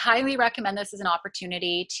 I highly recommend this as an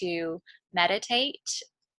opportunity to meditate.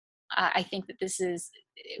 I think that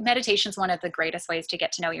meditation is one of the greatest ways to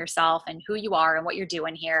get to know yourself and who you are and what you're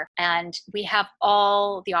doing here. And we have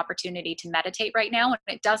all the opportunity to meditate right now. And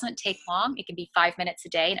it doesn't take long. It can be 5 minutes a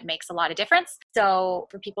day and it makes a lot of difference. So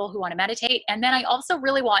for people who want to meditate, and then I also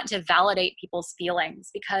really want to validate people's feelings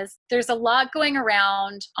because there's a lot going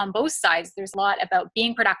around on both sides. There's a lot about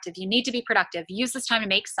being productive. You need to be productive. Use this time to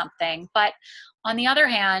make something. But on the other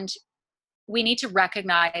hand, we need to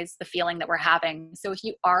recognize the feeling that we're having. So if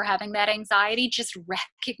you are having that anxiety, just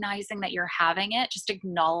recognizing that you're having it, just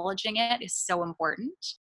acknowledging it is so important.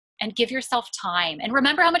 And give yourself time. And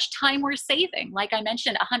remember how much time we're saving. Like I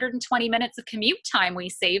mentioned, 120 minutes of commute time we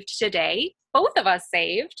saved today, both of us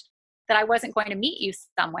saved, that I wasn't going to meet you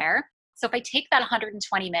somewhere. So if I take that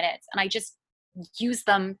 120 minutes and I just use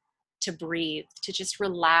them to breathe, to just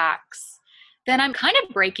relax, then I'm kind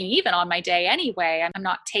of breaking even on my day anyway. I'm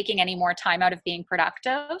not taking any more time out of being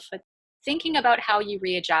productive, but thinking about how you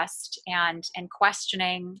readjust and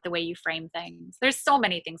questioning the way you frame things. There's so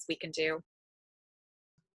many things we can do.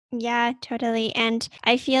 Yeah, totally. And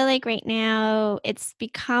I feel like right now it's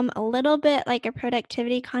become a little bit like a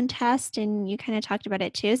productivity contest, and you kind of talked about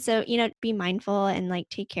it too. So, be mindful and like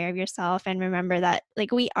take care of yourself and remember that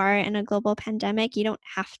like we are in a global pandemic. You don't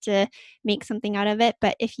have to make something out of it,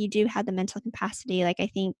 but if you do have the mental capacity, like I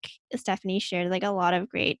think Stephanie shared like a lot of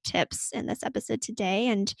great tips in this episode today,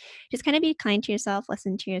 and just kind of be kind to yourself,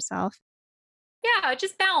 listen to yourself. Yeah,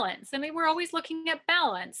 just balance. I mean, we're always looking at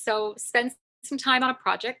balance. So spend some time on a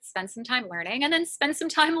project, spend some time learning, and then spend some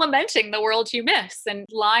time lamenting the world you miss and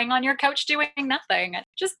lying on your couch doing nothing.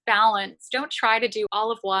 Just balance. Don't try to do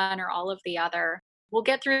all of one or all of the other. We'll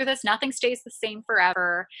get through this. Nothing stays the same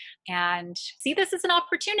forever. And see this as an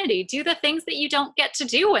opportunity. Do the things that you don't get to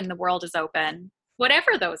do when the world is open.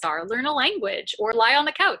 Whatever those are, learn a language or lie on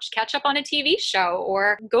the couch, catch up on a TV show,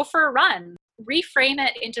 or go for a run. Reframe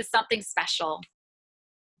it into something special.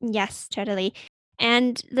 Yes, totally.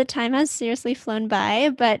 And the time has seriously flown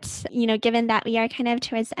by, but given that we are kind of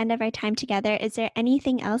towards the end of our time together, is there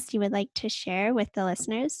anything else you would like to share with the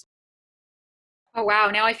listeners? Oh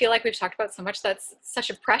wow, now I feel like we've talked about so much that's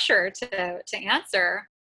such a pressure to answer.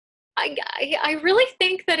 I really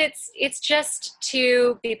think that it's just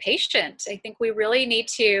to be patient. I think we really need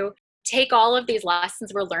to take all of these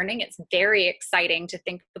lessons we're learning. It's very exciting to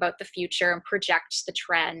think about the future and project the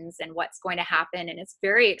trends and what's going to happen. And it's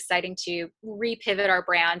very exciting to repivot our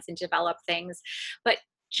brands and develop things. But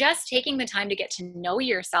just taking the time to get to know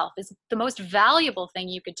yourself is the most valuable thing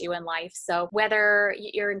you could do in life. So whether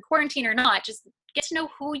you're in quarantine or not, just get to know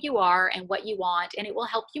who you are and what you want, and it will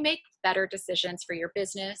help you make better decisions for your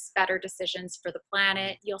business, better decisions for the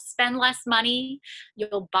planet. You'll spend less money,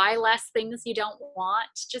 you'll buy less things you don't want.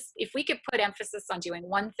 Just if we could put emphasis on doing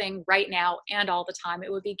one thing right now and all the time,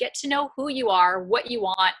 it would be get to know who you are, what you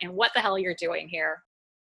want, and what the hell you're doing here.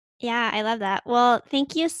 Yeah, I love that. Well,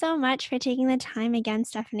 thank you so much for taking the time again,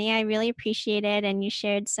 Stephanie. I really appreciate it. And you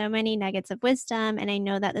shared so many nuggets of wisdom. And I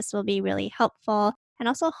know that this will be really helpful and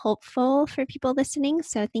also hopeful for people listening.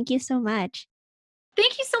 So thank you so much.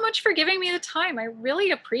 Thank you so much for giving me the time. I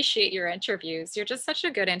really appreciate your interviews. You're just such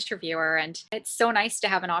a good interviewer, and it's so nice to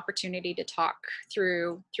have an opportunity to talk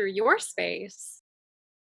through your space.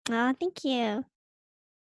 Oh, thank you.